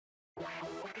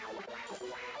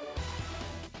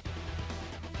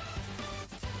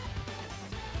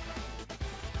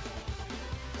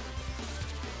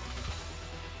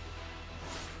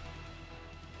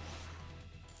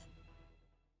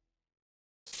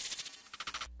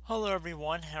Hello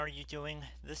everyone, how are you doing?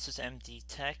 This is MD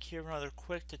Tech here with another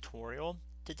quick tutorial.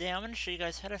 Today I'm going to show you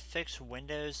guys how to fix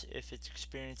Windows if it's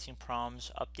experiencing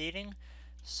problems updating.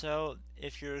 So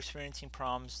if you're experiencing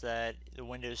problems that the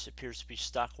Windows appears to be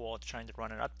stuck while it's trying to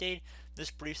run an update,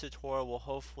 this brief tutorial will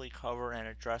hopefully cover and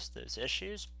address those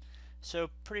issues. So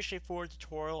pretty straightforward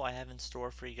tutorial I have in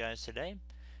store for you guys today.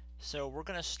 So we're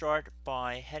going to start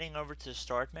by heading over to the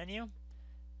Start menu,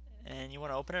 and you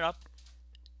want to open it up.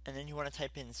 And then you want to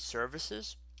type in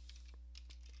services.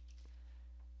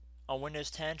 On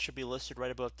Windows 10 should be listed right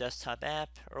above desktop app.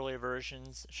 Earlier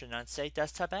versions should not say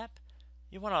desktop app.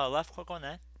 You want to left click on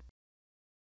that.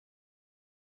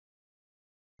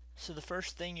 So the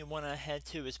first thing you want to head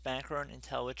to is Background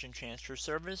Intelligent Transfer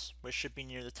Service, which should be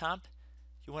near the top.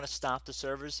 You want to stop the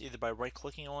service either by right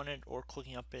clicking on it or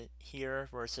clicking up it here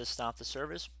where it says stop the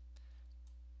service.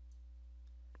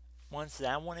 Once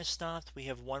that one is stopped, we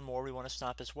have one more we want to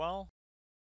stop as well.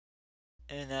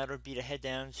 And that would be to head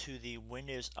down to the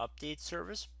Windows Update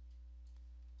service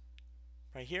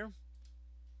right here. I'm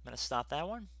going to stop that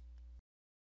one.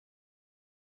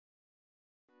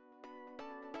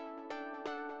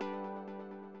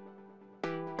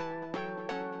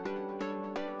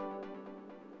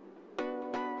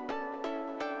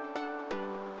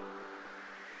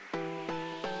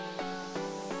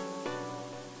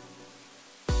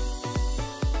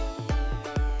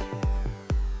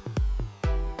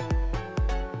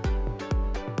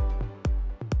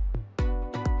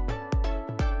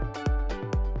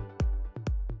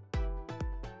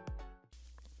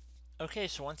 Okay,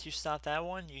 so once you stop that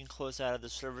one, you can close out of the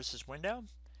services window,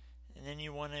 and then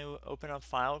you want to open up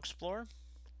File Explorer.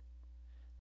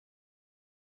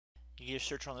 You can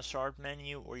search on the Start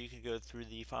menu, or you could go through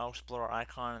the File Explorer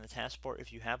icon on the taskbar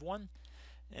if you have one.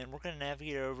 And we're going to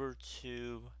navigate over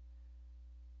to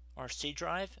our C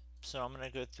drive. So I'm going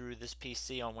to go through this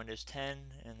PC on Windows 10,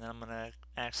 and then I'm going to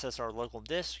access our local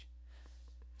disk.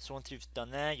 So once you've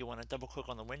done that, you want to double click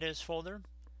on the Windows folder.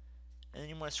 And then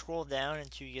you want to scroll down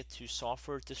until you get to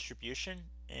SoftwareDistribution,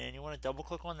 and you want to double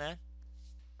click on that.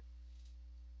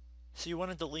 So you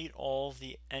want to delete all of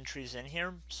the entries in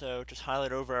here, so just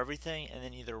highlight over everything and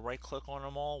then either right click on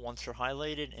them all once they're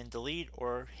highlighted and delete,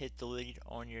 or hit delete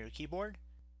on your keyboard.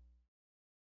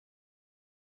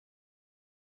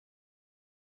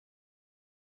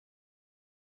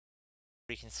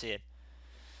 You can see it.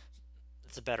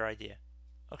 It's a better idea.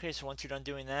 Okay, so once you're done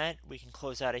doing that, we can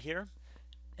close out of here.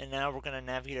 And now we're going to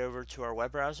navigate over to our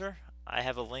web browser. I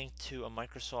have a link to a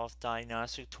Microsoft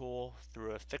diagnostic tool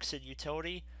through a Fixit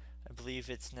utility. I believe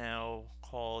it's now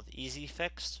called Easy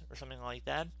Fix or something like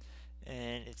that.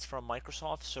 And it's from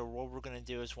Microsoft. So what we're going to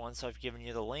do is, once I've given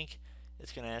you the link,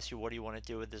 it's going to ask you what do you want to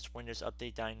do with this Windows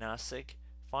Update Diagnostic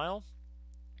file.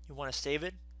 You want to save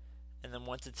it. And then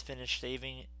once it's finished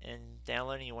saving and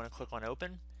downloading, you want to click on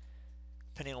Open.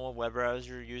 Depending on what web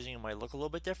browser you're using, it might look a little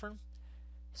bit different.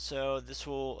 So this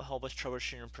will help us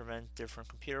troubleshoot and prevent different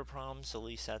computer problems, at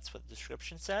least that's what the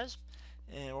description says.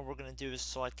 And what we're going to do is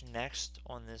select Next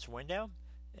on this window,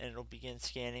 and it'll begin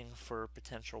scanning for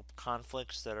potential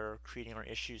conflicts that are creating our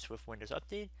issues with Windows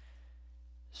Update.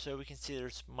 So we can see there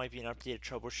might be an updated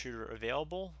troubleshooter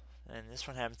available, and this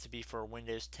one happens to be for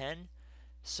Windows 10.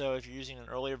 So if you're using an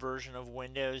earlier version of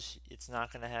Windows, it's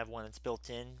not going to have one that's built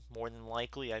in. More than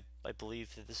likely, I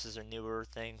believe that this is a newer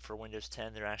thing for Windows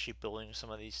 10. They're actually building some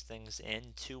of these things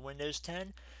into Windows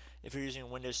 10. If you're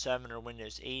using Windows 7 or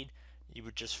Windows 8, you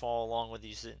would just follow along with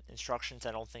these instructions.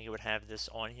 I don't think it would have this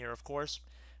on here, of course.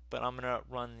 But I'm going to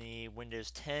run the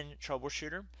Windows 10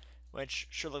 troubleshooter, which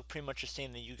should look pretty much the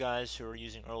same that you guys who are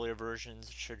using earlier versions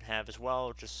should have as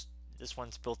well. Just this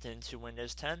one's built into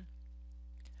Windows 10.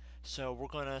 So we're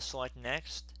going to select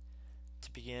Next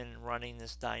to begin running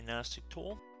this diagnostic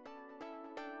tool.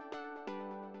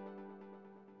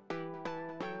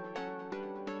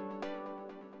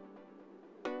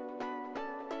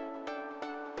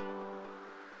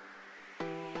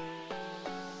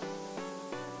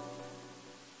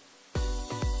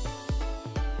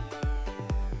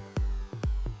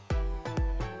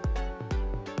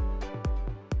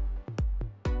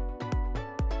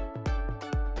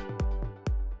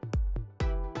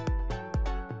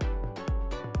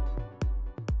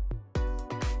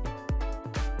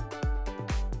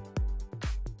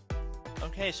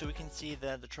 Okay, so we can see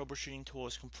that the troubleshooting tool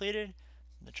is completed.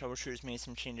 The troubleshooter's made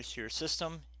some changes to your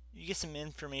system. You get some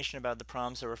information about the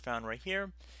problems that were found right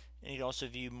here, and you can also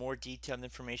view more detailed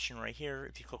information right here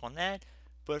if you click on that.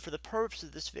 But for the purpose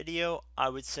of this video, I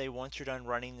would say once you're done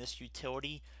running this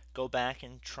utility, go back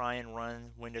and try and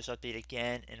run Windows Update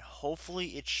again, and hopefully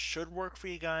it should work for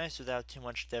you guys without too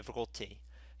much difficulty.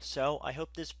 So I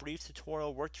hope this brief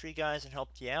tutorial worked for you guys and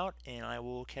helped you out, and I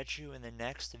will catch you in the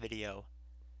next video.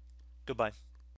 Goodbye.